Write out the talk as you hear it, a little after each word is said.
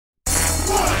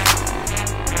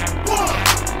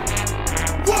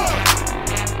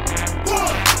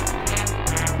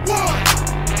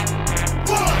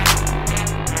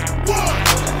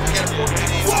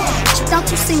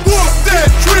Walk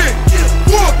that trick,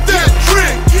 walk that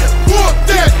trick, walk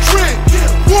that trick,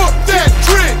 walk that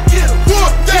trick,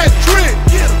 walk that trick,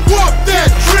 walk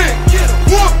that trick,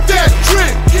 walk that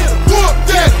trick, walk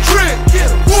that trick,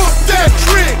 walk that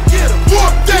trick,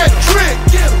 walk that trick,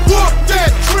 walk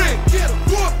that trick,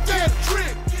 walk that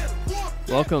trick.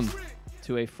 Welcome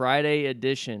to a Friday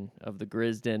edition of the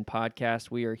Grizz Den podcast.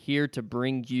 We are here to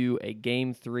bring you a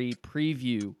Game 3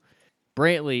 preview.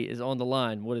 Brantley is on the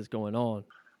line. What is going on?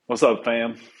 What's up,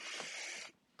 fam?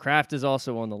 Kraft is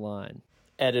also on the line.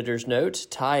 Editor's note,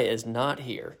 Ty is not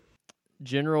here.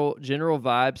 General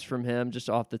vibes from him just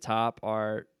off the top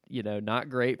are, not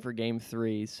great for Game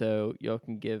 3, so y'all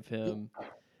can give him...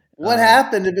 What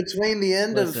happened in between the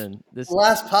end of the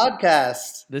last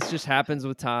podcast? This just happens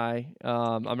with Ty.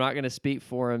 I'm not going to speak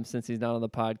for him since he's not on the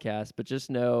podcast, but just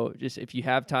know, if you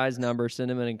have Ty's number, send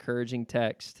him an encouraging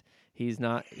text. He's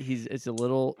a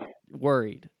little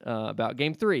worried about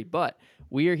Game 3, but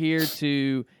we are here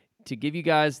to give you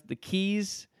guys the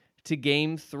keys to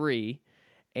Game 3,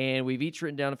 and we've each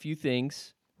written down a few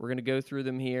things. We're going to go through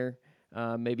them here,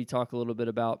 maybe talk a little bit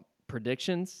about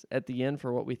predictions at the end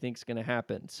for what we think is going to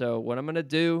happen. So what I'm going to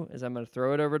do is I'm going to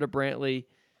throw it over to Brantley.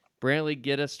 Brantley,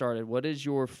 get us started. What is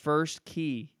your first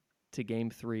key to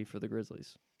Game 3 for the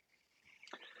Grizzlies?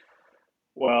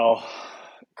 Well,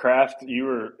 Kraft, you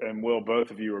were, and Will, both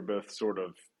of you were both sort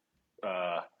of,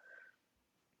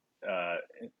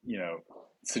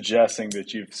 suggesting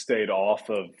that you've stayed off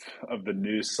of the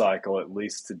news cycle, at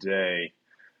least today.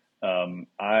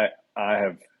 I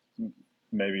have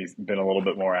maybe been a little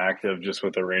bit more active just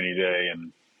with a rainy day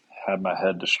and had my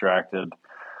head distracted.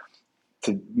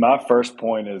 My first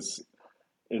point is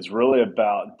really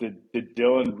about, did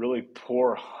Dillon really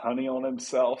pour honey on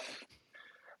himself?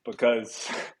 Because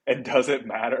it doesn't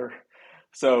matter.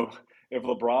 So if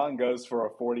LeBron goes for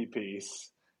a 40-piece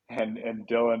and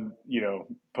Dillon,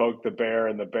 poked the bear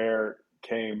and the bear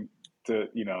came to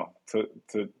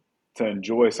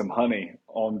enjoy some honey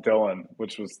on Dillon,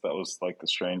 that was like the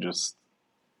strangest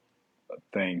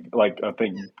thing. Like, I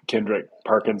think Kendrick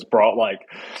Perkins brought a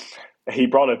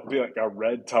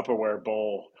red Tupperware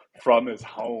bowl from his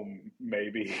home,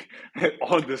 maybe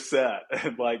on the set,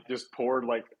 and just poured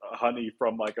honey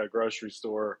from a grocery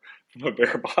store from a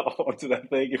beer bottle onto that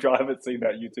thing. If y'all haven't seen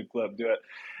that YouTube clip, do it.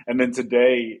 And then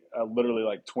today, literally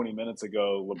 20 minutes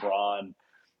ago, LeBron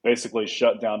basically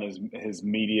shut down his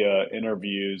media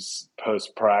interviews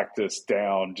post-practice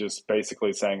down, just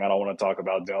basically saying, I don't want to talk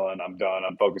about Dillon. I'm done.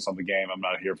 I'm focused on the game. I'm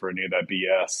not here for any of that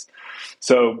BS.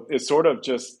 So it's sort of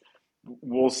just,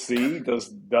 we'll see. Does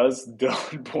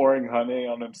Dillon pouring honey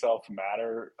on himself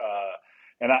matter?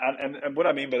 And what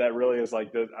I mean by that really is I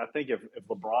think if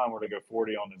LeBron were to go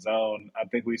 40 on his own, I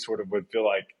think we sort of would feel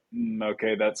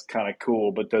okay, that's kind of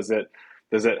cool. But does it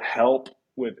help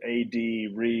with AD,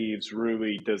 Reeves,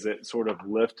 Rui? Does it sort of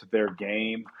lift their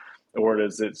game, or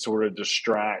does it sort of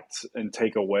distract and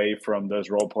take away from those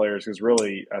role players? Because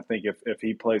really, I think if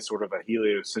he plays sort of a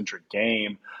heliocentric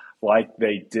game like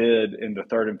they did in the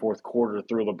third and fourth quarter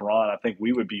through LeBron, I think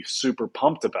we would be super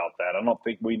pumped about that. I don't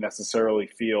think we necessarily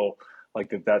feel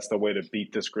like that's the way to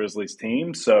beat this Grizzlies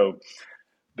team. So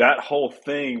that whole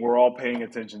thing, we're all paying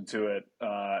attention to it.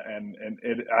 And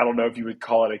I don't know if you would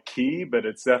call it a key, but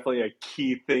it's definitely a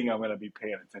key thing I'm going to be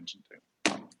paying attention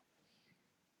to.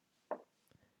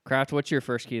 Kraft, what's your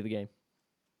first key of the game?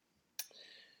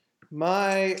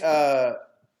 My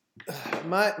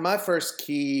first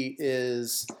key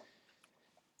is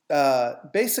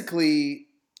basically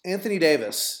Anthony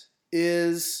Davis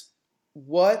is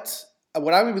what I'm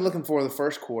going to be looking for in the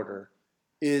first quarter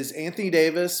is Anthony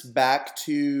Davis back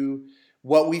to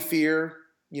what we fear,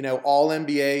 all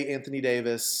NBA Anthony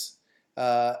Davis.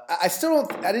 I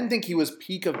didn't think he was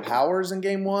peak of powers in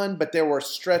game 1, but there were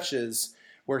stretches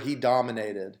where he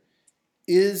dominated.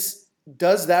 Does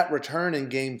that return in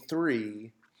game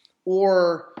 3?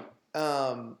 Or,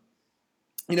 and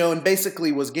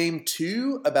basically was game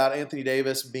 2 about Anthony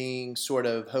Davis being sort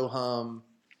of ho-hum,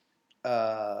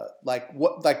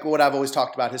 what I've always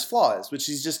talked about his flaw is, which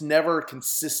he's just never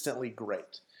consistently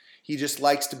great. He just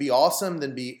likes to be awesome,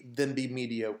 then be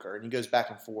mediocre, and he goes back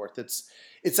and forth. It's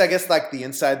I guess the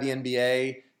inside the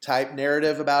NBA type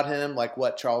narrative about him, like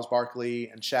what Charles Barkley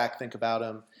and Shaq think about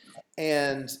him.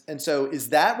 And so is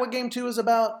that what game 2 is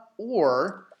about?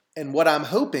 Or, and what I'm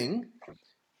hoping,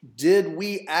 did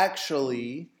we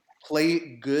actually play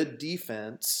good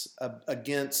defense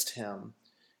against him?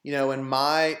 And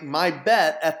my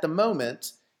bet at the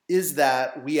moment is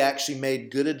that we actually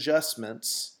made good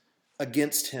adjustments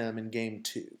against him in game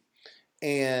 2.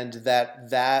 And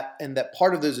that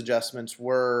part of those adjustments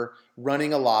were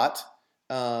running a lot,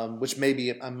 which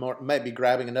might be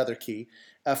grabbing another key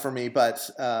for me, but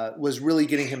was really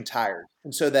getting him tired.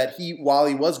 And so that while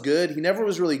he was good, he never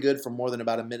was really good for more than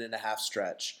about a minute and a half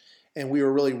stretch. And we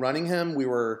were really running him. We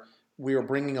were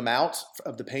bringing him out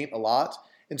of the paint a lot.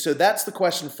 And so that's the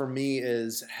question for me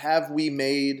is,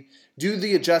 do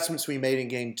the adjustments we made in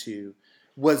game 2,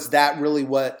 was that really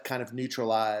what kind of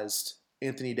neutralized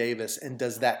Anthony Davis, and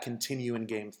does that continue in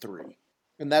game 3?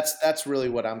 And that's really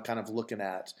what I'm kind of looking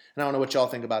at. And I don't know what y'all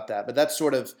think about that, but that's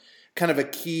sort of kind of a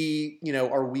key,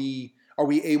 are we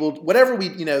able, whatever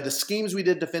the schemes we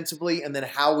did defensively, and then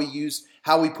how we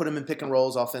put him in pick and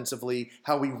rolls offensively,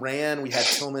 how we ran, we had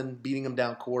Tillman beating him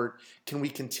down court. Can we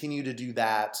continue to do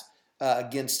that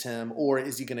against him, or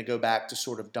is he going to go back to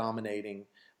sort of dominating,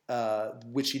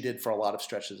 which he did for a lot of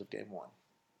stretches of game 1?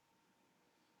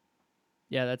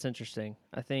 Yeah, that's interesting.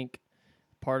 I think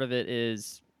part of it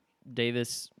is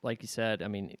Davis, like you said, I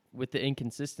mean, with the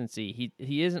inconsistency,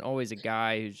 he isn't always a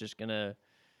guy who's just going to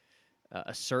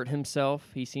assert himself.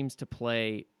 He seems to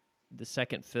play the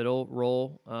second fiddle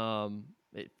role.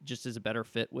 It just is a better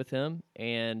fit with him.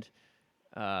 And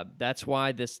that's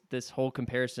why this whole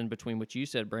comparison between what you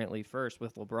said, Brantley, first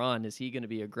with LeBron, is he going to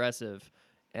be aggressive?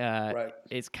 Right.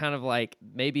 It's kind of like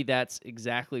maybe that's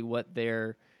exactly what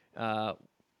they're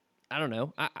I don't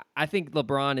know. I think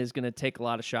LeBron is going to take a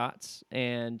lot of shots,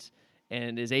 and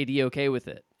is AD okay with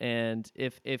it? And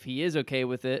if he is okay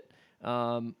with it,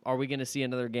 are we going to see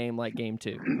another game like game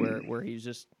 2 where he's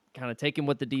just kind of taking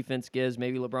what the defense gives?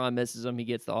 Maybe LeBron misses them, he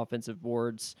gets the offensive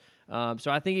boards.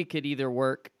 So I think it could either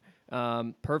work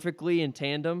perfectly in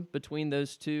tandem between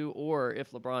those two, or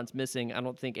if LeBron's missing, I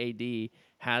don't think AD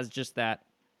has just that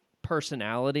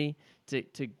personality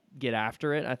to get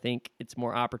after it. I think it's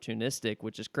more opportunistic,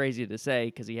 which is crazy to say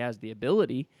because he has the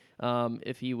ability.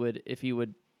 If he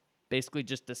would basically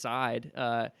just decide.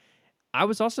 I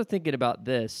was also thinking about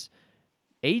this.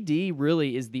 AD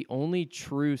really is the only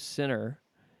true center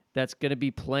that's going to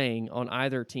be playing on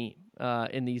either team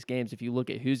in these games. If you look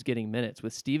at who's getting minutes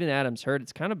with Steven Adams hurt,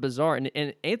 it's kind of bizarre. And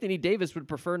Anthony Davis would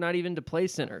prefer not even to play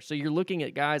center. So you're looking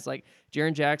at guys like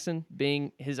Jaren Jackson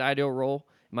being his ideal role.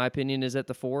 In my opinion, is at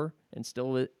the 4, and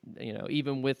still,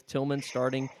 even with Tillman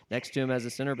starting next to him as a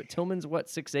center. But Tillman's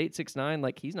 6'8", 6'9",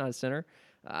 like he's not a center.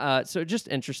 So just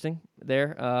interesting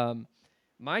there.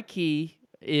 My key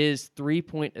is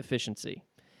 3-point efficiency.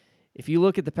 If you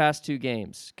look at the past 2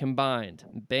 games combined,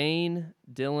 Bane,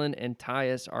 Dillon, and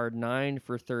Tyus are 9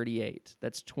 for 38.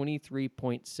 That's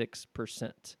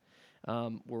 23.6%.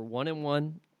 We're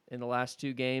 1-1 in the last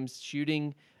 2 games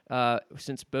shooting.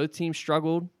 Since both teams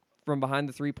struggled from behind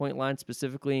the 3-point line,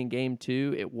 specifically in game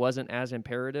 2, it wasn't as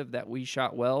imperative that we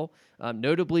shot well.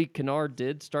 Notably, Kennard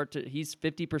did he's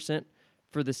 50%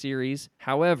 for the series.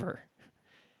 However,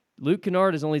 Luke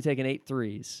Kennard has only taken 8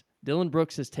 threes. Dillon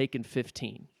Brooks has taken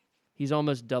 15. He's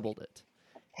almost doubled it.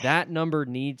 That number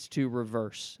needs to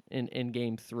reverse in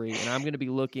game 3. And I'm going to be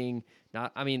looking,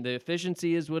 the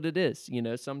efficiency is what it is.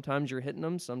 Sometimes you're hitting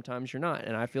them, sometimes you're not.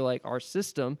 And I feel like our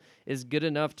system is good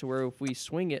enough to where if we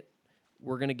swing it,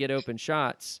 we're going to get open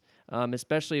shots,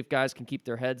 especially if guys can keep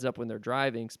their heads up when they're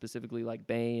driving, specifically like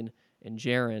Bane and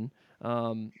Jaren.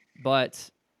 But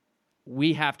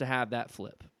we have to have that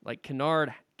flip. Like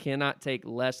Kennard cannot take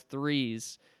less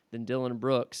threes than Dillon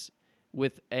Brooks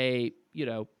with a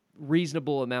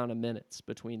reasonable amount of minutes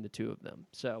between the two of them.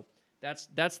 So that's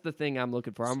the thing I'm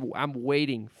looking for. I'm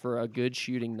waiting for a good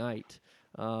shooting night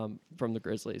from the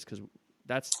Grizzlies, because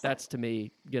that's to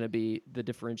me going to be the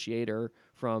differentiator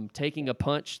from taking a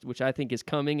punch, which I think is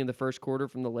coming in the first quarter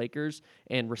from the Lakers,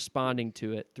 and responding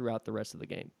to it throughout the rest of the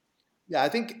game. Yeah, I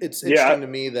think it's interesting to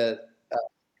me that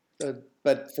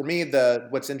but for me,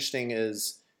 what's interesting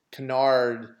is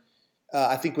Kennard,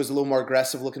 I think, was a little more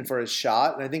aggressive looking for his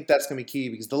shot. And I think that's going to be key,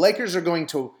 because the Lakers are going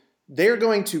to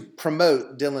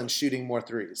promote Dillon shooting more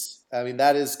threes. I mean,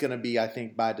 that is going to be, I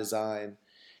think, by design.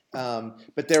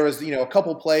 But there was, a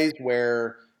couple plays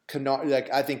where Kennard,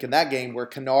 I think in that game where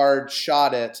Kennard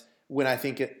shot it when I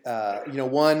think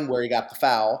one where he got the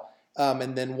foul,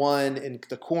 and then one in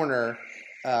the corner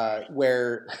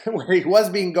where he was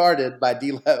being guarded by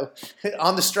D'Lo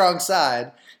on the strong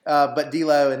side, but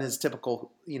D'Lo in his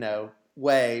typical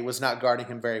way was not guarding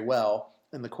him very well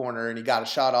in the corner, and he got a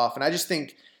shot off. And I just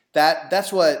think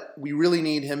that's what we really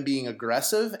need, him being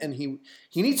aggressive, and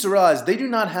he needs to realize they do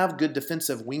not have good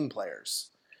defensive wing players.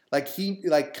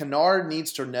 Like Kennard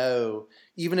needs to know,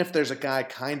 even if there's a guy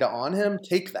kind of on him,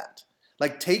 take that.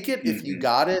 Take it if you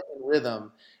got it in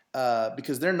rhythm.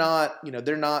 Because they're not,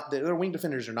 their wing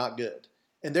defenders are not good,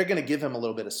 and they're going to give him a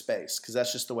little bit of space because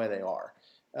that's just the way they are.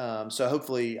 So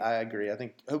hopefully, I agree. I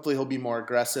think hopefully he'll be more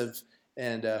aggressive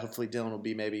and hopefully Dylan will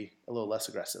be maybe a little less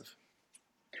aggressive.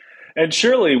 And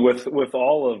surely with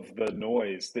all of the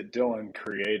noise that Dylan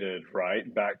created,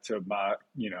 right, back to my,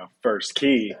 first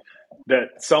key,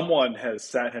 that someone has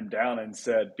sat him down and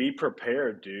said, be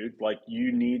prepared, dude. Like,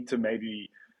 you need to maybe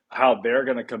how they're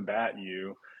going to combat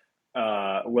you.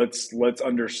 Let's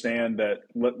understand that.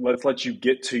 Let's let you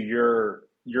get to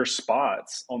your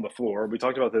spots on the floor. We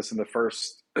talked about this in the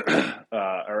first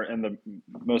or in the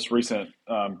most recent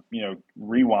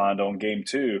rewind on game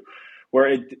 2,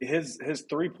 where his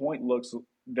 3-point looks,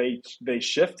 they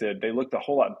shifted. They looked a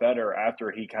whole lot better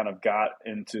after he kind of got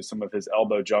into some of his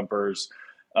elbow jumpers,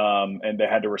 and they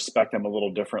had to respect him a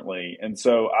little differently. And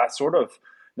so I sort of,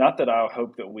 not that I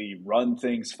hope that we run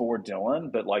things for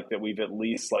Dylan, but like that we've at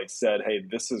least like said, hey,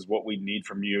 this is what we need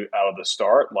from you out of the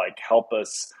start. Like, help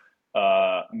us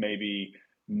maybe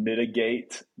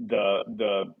mitigate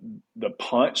the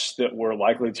punch that we're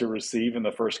likely to receive in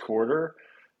the first quarter.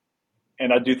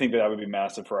 And I do think that would be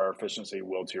massive for our efficiency,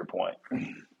 Will, to your point.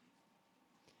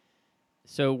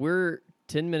 So we're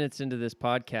 10 minutes into this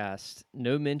podcast,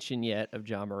 no mention yet of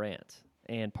Ja Morant.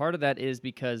 And part of that is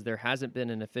because there hasn't been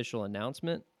an official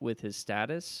announcement with his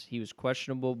status. He was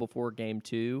questionable before game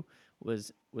 2,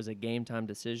 was a game time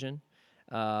decision,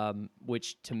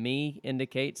 which to me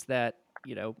indicates that,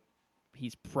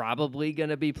 he's probably going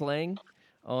to be playing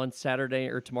on Saturday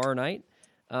or tomorrow night.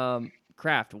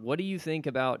 Kraft, what do you think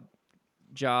about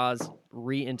Ja's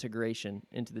reintegration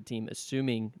into the team,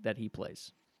 assuming that he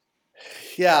plays?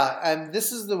 Yeah, and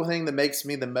this is the thing that makes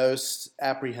me the most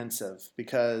apprehensive,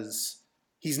 because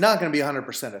he's not going to be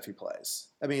 100% if he plays.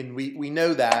 I mean, we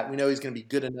know that. We know he's going to be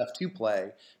good enough to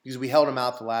play, because we held him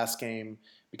out the last game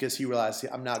because he realized,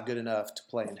 I'm not good enough to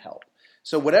play and help.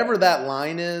 So whatever that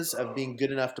line is of being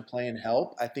good enough to play and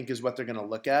help, I think is what they're going to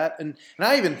look at. And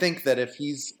I even think that if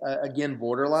he's, again,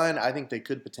 borderline, I think they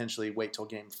could potentially wait till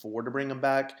game 4 to bring him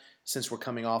back, since we're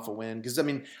coming off a win. Because, I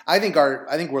mean, I think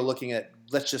we're looking at,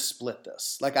 let's just split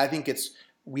this. Like, I think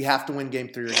we have to win game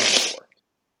 3 or game 4.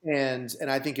 And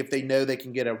I think if they know they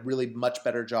can get a really much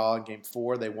better Ja in game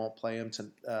 4, they won't play him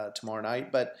tomorrow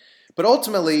night. But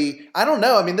ultimately, I don't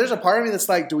know. I mean, there's a part of me that's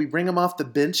like, do we bring him off the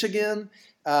bench again,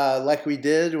 like we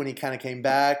did when he kind of came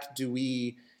back? Do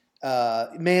we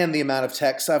man, the amount of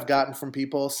texts I've gotten from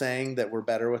people saying that we're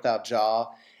better without Ja,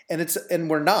 and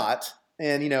we're not.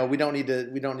 And we don't need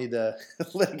to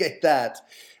litigate that.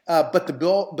 But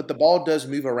the ball does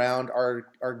move around.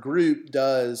 Our group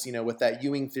does, with that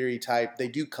Ewing theory type. They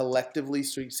do collectively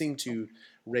seem to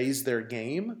raise their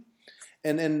game,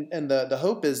 and the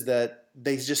hope is that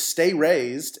they just stay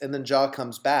raised, and then Ja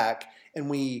comes back, and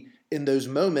we, in those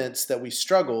moments that we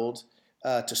struggled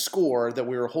to score, that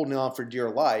we were holding on for dear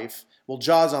life. Well,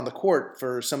 Ja's on the court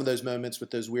for some of those moments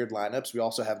with those weird lineups. We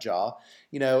also have Ja,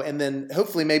 and then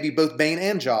hopefully maybe both Bane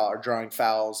and Ja are drawing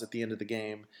fouls at the end of the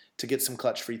game to get some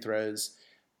clutch free throws.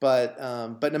 But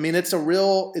I mean, it's a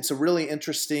really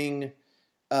interesting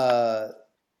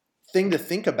thing to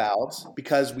think about,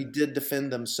 because we did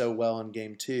defend them so well in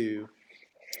game 2.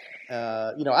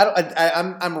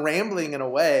 I'm rambling in a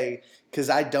way because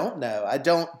I don't know.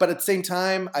 But at the same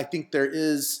time, I think there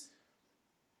is,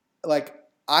 like,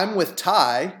 I'm with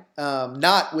Ty,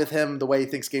 not with him the way he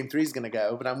thinks game 3 is going to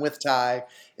go, but I'm with Ty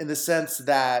in the sense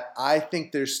that I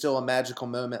think there's still a magical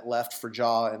moment left for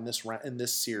Ja in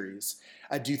this series.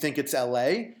 I do think it's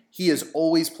LA. He has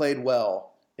always played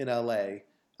well in LA.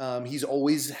 He's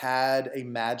always had a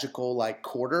magical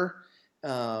quarter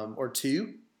or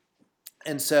two.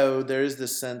 And so there is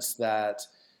this sense that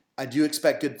I do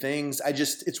expect good things.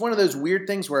 It's one of those weird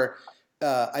things where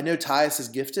I know Tyus is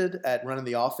gifted at running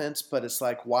the offense, but it's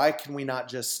like, why can we not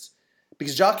just –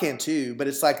 because Ja can too, but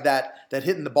it's like that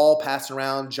hitting the ball, passing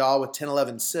around, Ja with 10,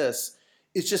 11 assists.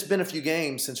 It's just been a few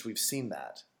games since we've seen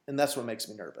that, and that's what makes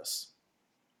me nervous.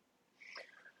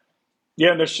 Yeah,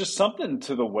 and there's just something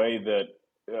to the way that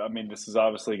 – I mean, this is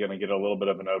obviously going to get a little bit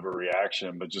of an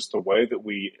overreaction, but just the way that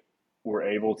we were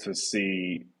able to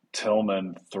see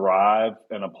Tillman thrive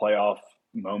in a playoff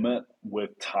moment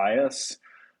with Tyus –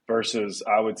 versus,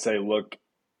 I would say, look,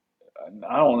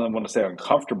 I don't want to say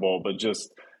uncomfortable, but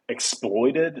just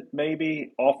exploited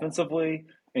maybe offensively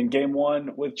in game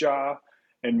 1 with Ja.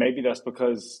 And maybe that's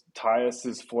because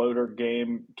Tyus's floater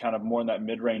game, kind of more in that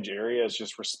mid-range area, is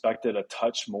just respected a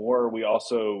touch more. We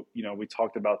also, we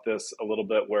talked about this a little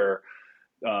bit where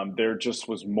there just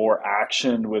was more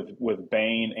action with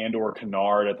Bane and or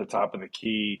Kennard at the top of the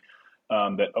key.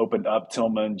 That opened up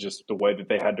Tillman, just the way that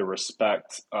they had to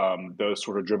respect those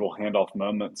sort of dribble handoff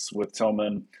moments with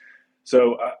Tillman.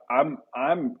 So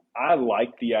I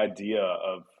like the idea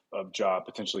of Ja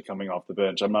potentially coming off the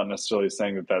bench. I'm not necessarily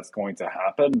saying that that's going to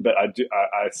happen, but I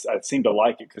seem to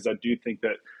like it because I do think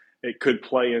that it could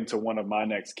play into one of my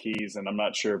next keys. And I'm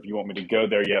not sure if you want me to go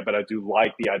there yet, but I do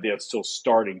like the idea of still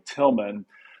starting Tillman,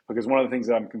 because one of the things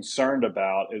that I'm concerned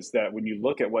about is that when you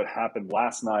look at what happened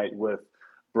last night with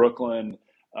Brooklyn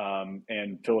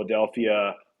and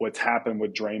Philadelphia, what's happened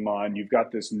with Draymond, you've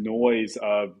got this noise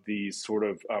of these sort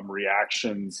of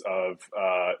reactions of,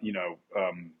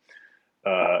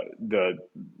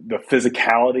 the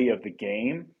physicality of the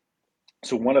game.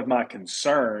 So one of my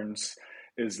concerns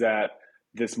is that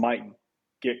this might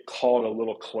get called a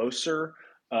little closer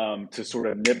to sort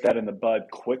of nip that in the bud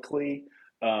quickly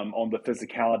on the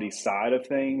physicality side of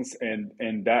things,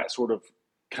 and that sort of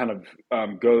kind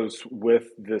of goes with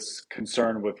this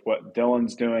concern with what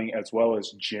Dillon's doing as well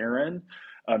as Jaren.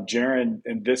 Jaren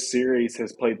in this series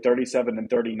has played 37 and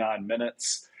 39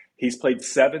 minutes. He's played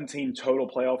 17 total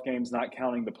playoff games, not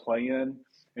counting the play-in,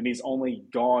 and he's only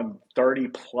gone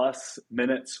 30-plus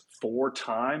minutes 4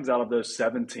 times out of those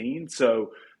 17.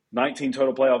 So 19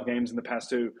 total playoff games in the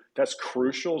past 2. That's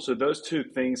crucial. So those 2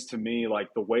 things to me,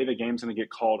 like the way the game's going to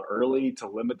get called early to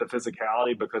limit the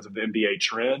physicality because of the NBA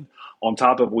trend, on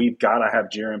top of we've got to have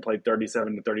Jaren play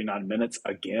 37 to 39 minutes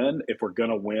again if we're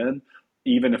going to win,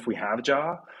 even if we have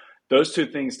Ja. Those 2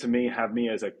 things to me have me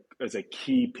as a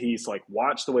key piece. Like,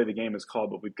 watch the way the game is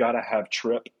called, but we've got to have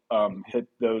Tripp hit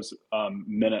those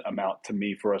minute amount to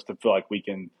me for us to feel like we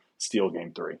can steal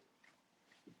game 3.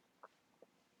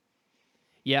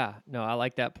 Yeah, no, I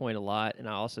like that point a lot, and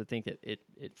I also think that it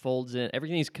folds in.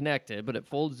 Everything's connected, but it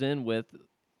folds in with,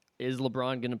 is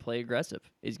LeBron going to play aggressive?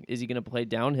 Is he going to play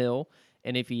downhill?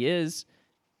 And if he is,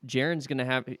 Jaren's going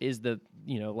to is the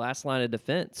last line of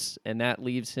defense, and that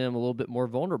leaves him a little bit more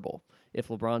vulnerable if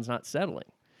LeBron's not settling.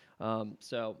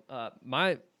 So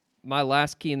my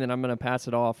last key, and then I'm going to pass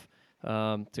it off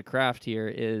to Kraft here,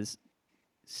 is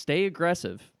stay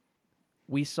aggressive.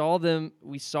 We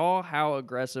saw how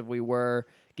aggressive we were,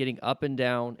 getting up and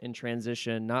down in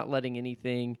transition, not letting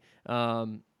anything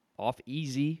off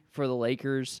easy for the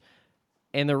Lakers.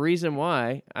 And the reason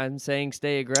why I'm saying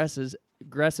stay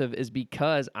aggressive is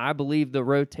because I believe the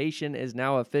rotation is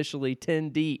now officially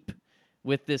 10 deep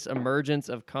with this emergence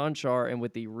of Konchar and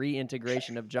with the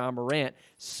reintegration of Ja Morant.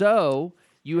 So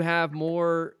you have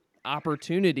more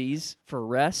opportunities for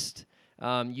rest.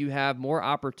 You have more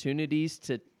opportunities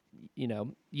to,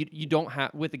 you don't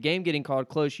have, with the game getting called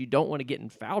close, you don't want to get in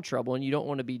foul trouble and you don't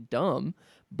want to be dumb,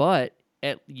 but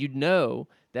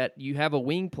that you have a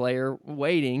wing player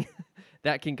waiting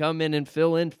that can come in and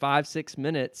fill in 5-6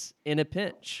 minutes in a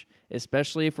pinch,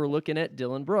 especially if we're looking at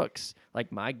Dillon Brooks.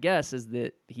 Like, my guess is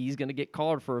that he's going to get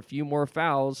called for a few more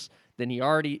fouls than he's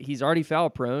already foul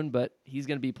prone, but he's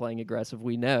going to be playing aggressive,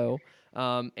 we know.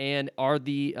 And are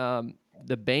the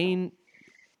Bane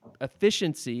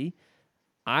efficiency,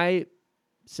 I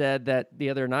said that the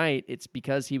other night, it's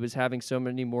because he was having so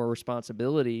many more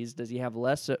responsibilities. Does he have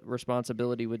less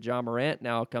responsibility with Ja Morant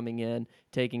now coming in,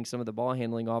 taking some of the ball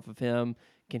handling off of him?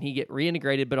 Can he get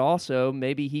reintegrated? But also,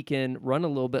 maybe he can run a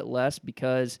little bit less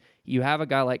because you have a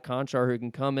guy like Konchar who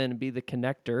can come in and be the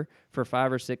connector for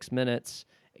 5 or 6 minutes,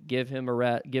 give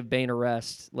Bane a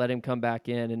rest, let him come back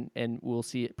in, and we'll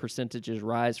see percentages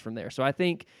rise from there. So I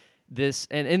think this,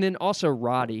 and then also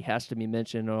Roddy has to be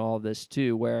mentioned in all this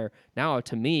too, where now,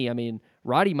 to me, I mean,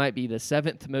 Roddy might be the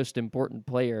 7th most important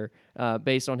player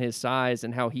based on his size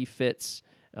and how he fits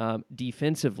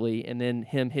defensively, and then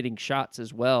him hitting shots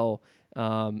as well,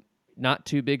 not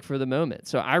too big for the moment.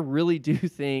 So I really do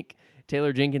think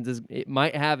Taylor Jenkins it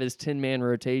might have his 10-man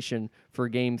rotation for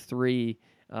game 3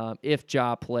 if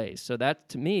Ja plays. So that,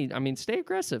 to me, I mean, stay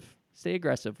aggressive. Stay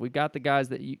aggressive. We've got the guys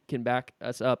that you can back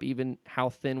us up, even how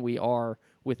thin we are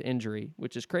with injury,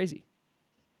 which is crazy.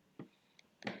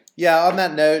 Yeah, on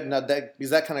that note, and because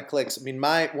that kind of clicks. I mean,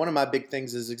 one of my big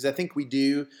things is because I think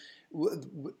we've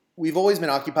always been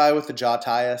occupied with the Ja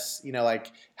Tyus.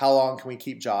 Like, how long can we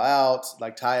keep Ja out?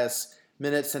 Like, Tyus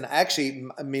minutes. And actually,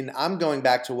 I mean, I'm going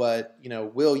back to what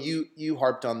Will, you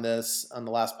harped on this on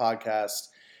the last podcast.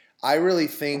 I really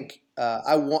think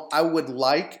I would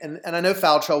like, and I know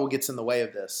foul trouble gets in the way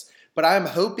of this, but I'm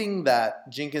hoping that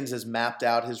Jenkins has mapped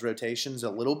out his rotations a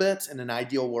little bit in an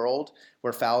ideal world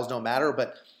where fouls don't matter.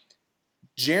 But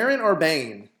Jaren or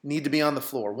Bane need to be on the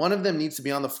floor. One of them needs to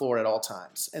be on the floor at all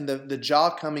times. And the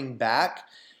Ja coming back,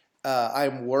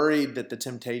 I'm worried that the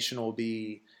temptation will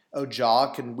be,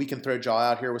 we can throw Ja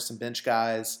out here with some bench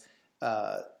guys.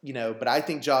 But I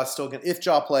think Ja is still going to, if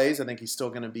Ja plays, I think he's still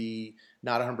going to be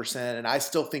not 100%. And I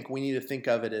still think we need to think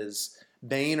of it as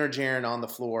Bane or Jaren on the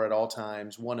floor at all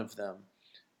times, one of them.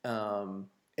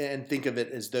 and think of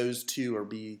it as those two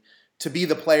to be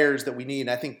the players that we need. And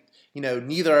I think,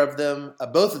 neither of them,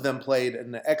 both of them played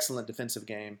an excellent defensive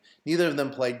game. Neither of them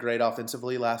played great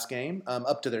offensively last game,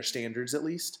 up to their standards at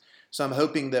least. So I'm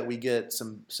hoping that we get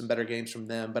some better games from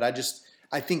them. But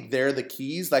I think they're the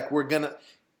keys. Like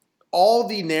all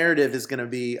the narrative is going to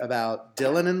be about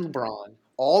Dillon and LeBron.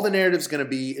 All the narrative is going to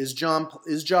be, is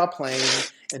Ja playing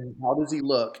and how does he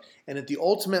look? And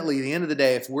ultimately, the end of the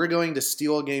day, if we're going to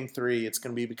steal game 3, it's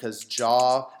going to be because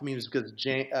because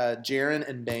Jaren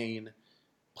and Bane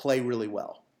play really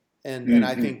well. And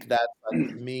I think that's, to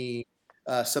me,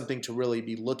 something to really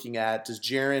be looking at. Does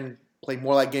Jaren play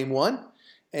more like game 1?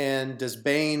 And does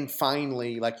Bane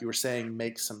finally, like you were saying,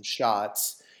 make some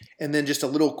shots? And then just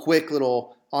a quick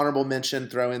honorable mention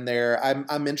throw in there.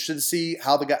 I'm interested to see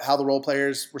how the role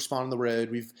players respond on the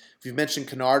road. We've mentioned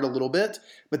Kennard a little bit,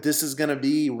 but this is going to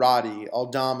be Roddy,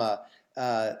 Aldama.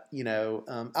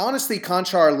 Honestly,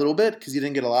 Conchar a little bit because he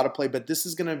didn't get a lot of play, but this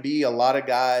is going to be a lot of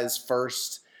guys'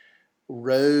 first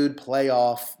road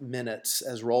playoff minutes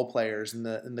as role players. And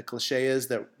the cliche is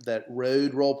that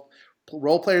road role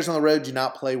players on the road do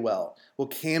not play well. Well,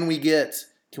 can we get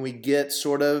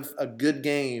sort of a good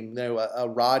game, a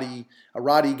Roddy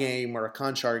game or a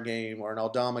Conchar game or an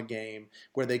Aldama game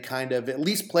where they kind of at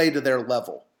least play to their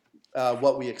level,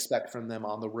 what we expect from them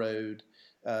on the road.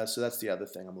 So that's the other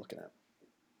thing I'm looking at.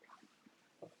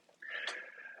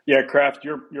 Yeah, Kraft,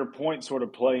 your point sort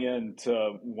of play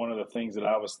into one of the things that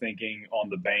I was thinking on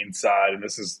the Bane side, and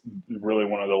this is really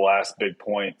one of the last big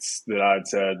points that I'd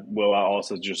said. Will, I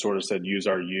also just sort of said use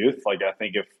our youth. Like, I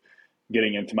think if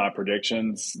getting into my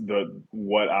predictions,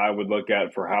 what I would look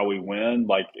at for how we win,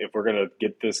 like if we're going to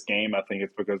get this game, I think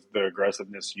it's because the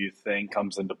aggressiveness youth thing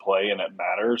comes into play and it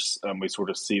matters. We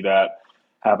sort of see that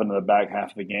happen in the back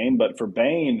half of the game. But for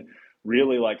Bane,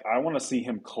 really, like, I want to see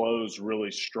him close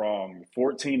really strong.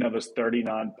 Only 14 of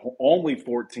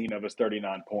his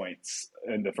 39 points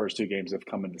in the first 2 games have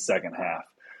come in the second half.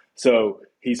 So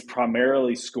he's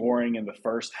primarily scoring in the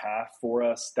first half for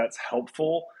us. That's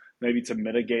helpful, maybe to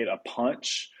mitigate a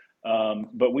punch.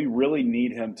 But we really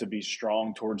need him to be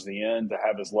strong towards the end, to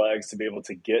have his legs, to be able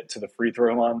to get to the free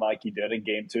throw line like he did in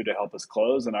game 2 to help us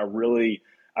close. And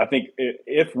I think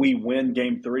if we win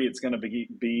game 3, it's going to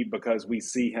be because we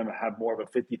see him have more of a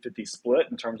 50-50 split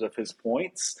in terms of his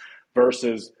points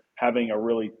versus having a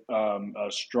really a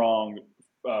strong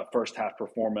first half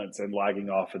performance and lagging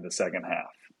off in the second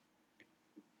half.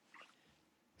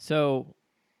 So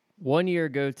 1 year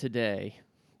ago today,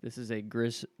 this is a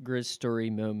Grizz story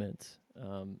moment.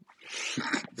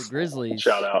 The Grizzlies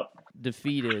Shout out.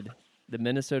 defeated the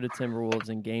Minnesota Timberwolves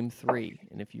in game 3.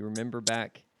 And if you remember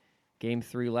back game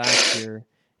 3 last year,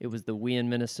 it was the "we in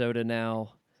Minnesota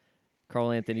now"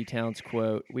 Karl Anthony Towns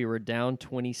quote. We were down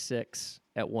 26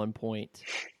 at one point,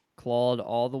 clawed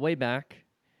all the way back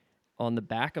on the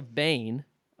back of Bane,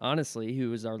 honestly, who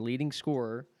was our leading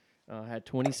scorer, had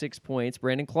 26 points.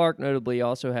 Brandon Clark, notably,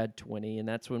 also had 20, and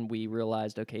that's when we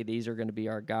realized, okay, these are going to be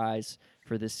our guys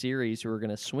for this series who are going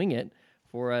to swing it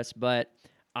for us. But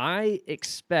I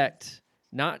expect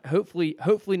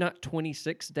hopefully not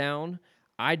 26 down.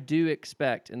 I do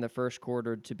expect in the first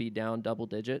quarter to be down double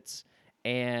digits,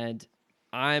 and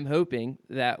I'm hoping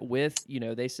that with,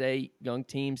 they say young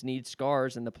teams need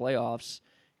scars in the playoffs.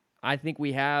 I think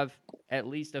we have at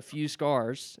least a few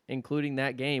scars, including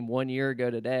that game 1 year ago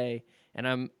today,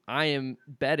 and I am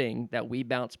betting that we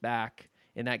bounce back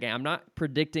in that game. I'm not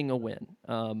predicting a win.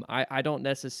 I don't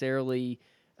necessarily.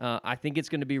 I think it's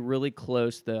going to be really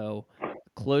close, though,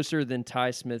 closer than Ty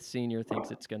Smith Sr.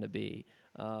 thinks it's going to be,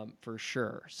 for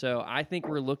sure. So I think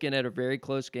we're looking at a very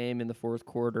close game in the fourth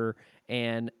quarter.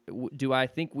 And do I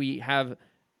think we have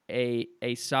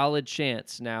a solid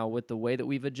chance now with the way that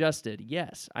we've adjusted?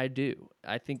 Yes, I do.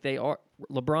 I think they are.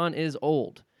 LeBron is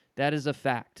old. That is a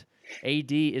fact.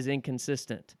 AD is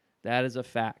inconsistent. That is a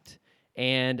fact.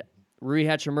 And Rui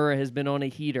Hachimura has been on a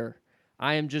heater.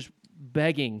 I am just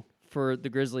begging for the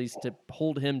Grizzlies to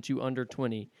hold him to under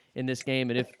 20 in this game.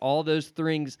 And if all of the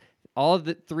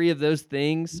 3 of those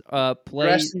things play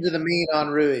Regress into the mean on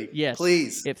Rui. Yes.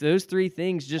 Please. If those 3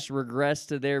 things just regress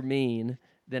to their mean,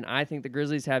 then I think the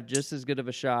Grizzlies have just as good of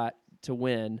a shot to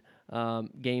win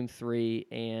game 3.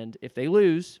 And if they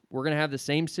lose, we're going to have the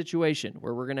same situation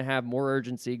where we're going to have more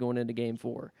urgency going into game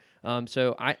 4.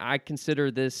 So I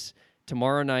consider this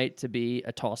tomorrow night to be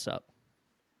a toss-up.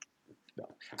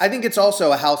 I think it's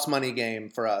also a house money game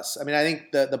for us. I mean, I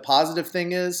think the positive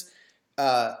thing is,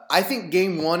 I think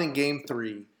game 1 and game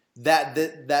 3,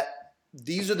 that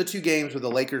these are the 2 games where the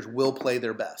Lakers will play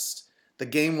their best. The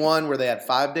game 1 where they had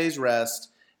 5 days rest,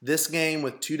 this game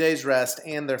with 2 days rest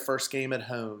and their first game at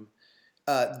home.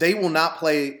 they will not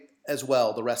play as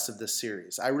well the rest of this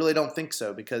series. I really don't think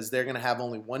so because they're going to have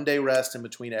only 1 day rest in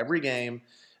between every game.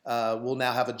 We'll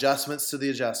now have adjustments to the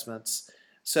adjustments.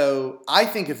 So I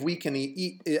think if we can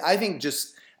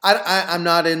I'm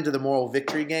not into the moral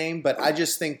victory game, but I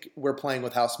just think we're playing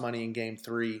with house money in game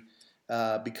 3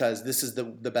 because this is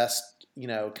the best,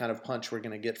 kind of punch we're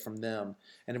going to get from them.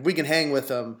 And if we can hang with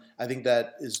them, I think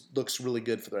that looks really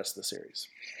good for the rest of the series.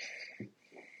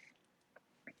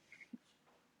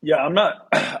 Yeah, I'm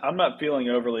not feeling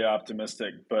overly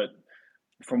optimistic, but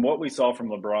from what we saw from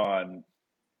LeBron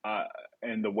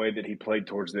and the way that he played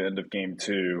towards the end of game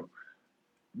 2,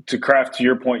 to Kraft, to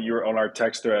your point, you were on our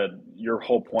text thread. Your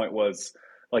whole point was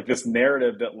like this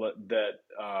narrative that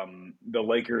the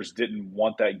Lakers didn't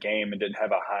want that game and didn't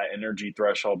have a high energy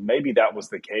threshold. Maybe that was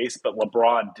the case, but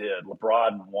LeBron did.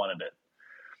 LeBron wanted it.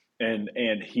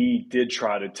 And he did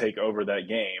try to take over that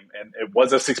game. And it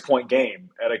was a 6-point game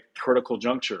at a critical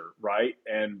juncture, right?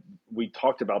 And we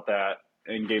talked about that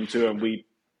in game 2, and we,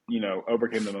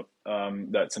 overcame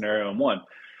that scenario and won.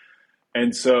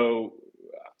 And so,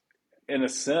 in a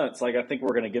sense, I think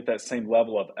we're going to get that same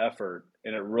level of effort.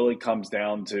 And it really comes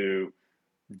down to,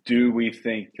 do we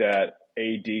think that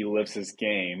AD lifts his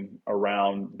game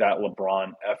around that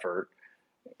LeBron effort?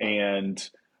 And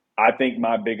I think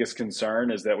my biggest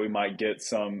concern is that we might get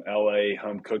some LA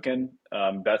home cooking.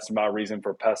 That's my reason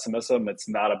for pessimism. It's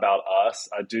not about us.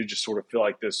 I do just sort of feel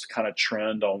like this kind of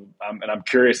trend and I'm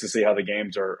curious to see how the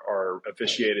games are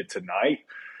officiated tonight.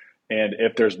 And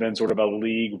if there's been sort of a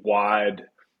league-wide,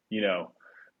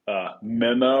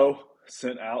 memo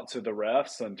sent out to the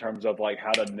refs in terms of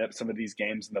how to nip some of these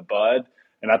games in the bud.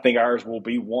 And I think ours will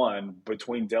be one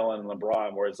between Dylan and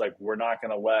LeBron, where it's we're not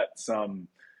going to let some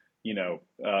 –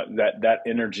 that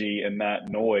energy and that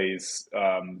noise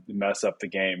mess up the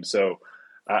game. So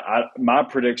my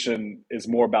prediction is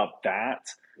more about that,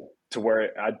 to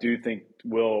where I do think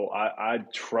I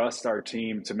trust our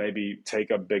team to maybe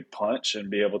take a big punch and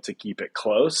be able to keep it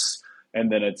close.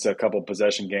 And then it's a couple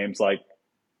possession games like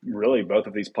really both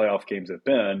of these playoff games have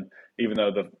been, even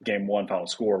though the game 1 final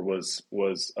score was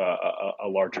a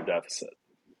larger deficit.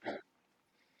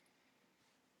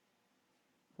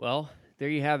 Well, there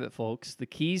you have it, folks. The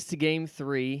keys to game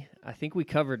 3. I think we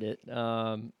covered it.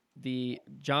 The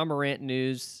Ja Morant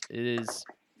news is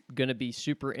going to be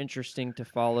super interesting to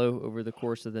follow over the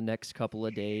course of the next couple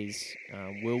of days.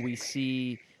 Will we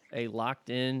see a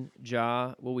locked-in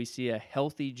Ja? Will we see a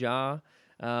healthy Ja?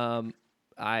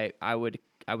 I would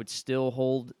still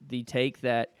hold the take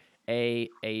that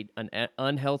an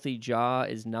unhealthy Ja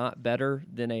is not better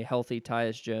than a healthy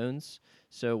Tyus Jones.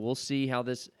 So we'll see how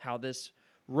this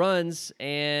runs.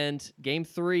 And game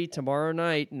 3 tomorrow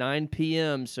night, 9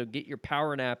 p.m. So get your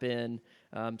power nap in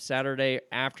Saturday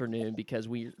afternoon, because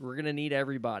we're going to need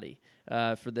everybody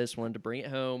for this one to bring it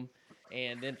home.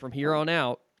 And then from here on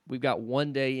out, we've got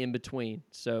 1 day in between.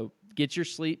 So get your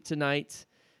sleep tonight,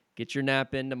 get your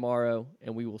nap in tomorrow,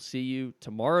 and we will see you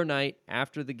tomorrow night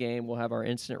after the game. We'll have our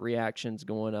instant reactions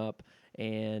going up.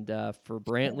 And for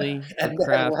Brantley, and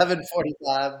Kraft,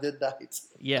 11:45 midnight.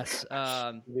 Yes.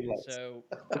 So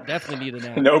definitely need a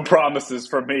nap. No promises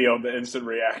from me on the instant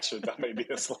reactions. I may be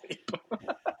asleep.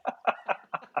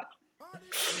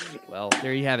 Well,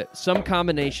 there you have it. Some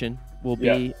combination will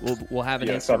be. We'll have an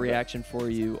instant reaction for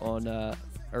you on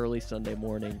early Sunday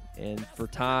morning. And for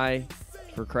Ty,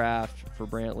 for Kraft, for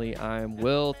Brantley, I am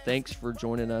Will. Thanks for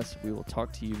joining us. We will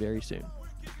talk to you very soon.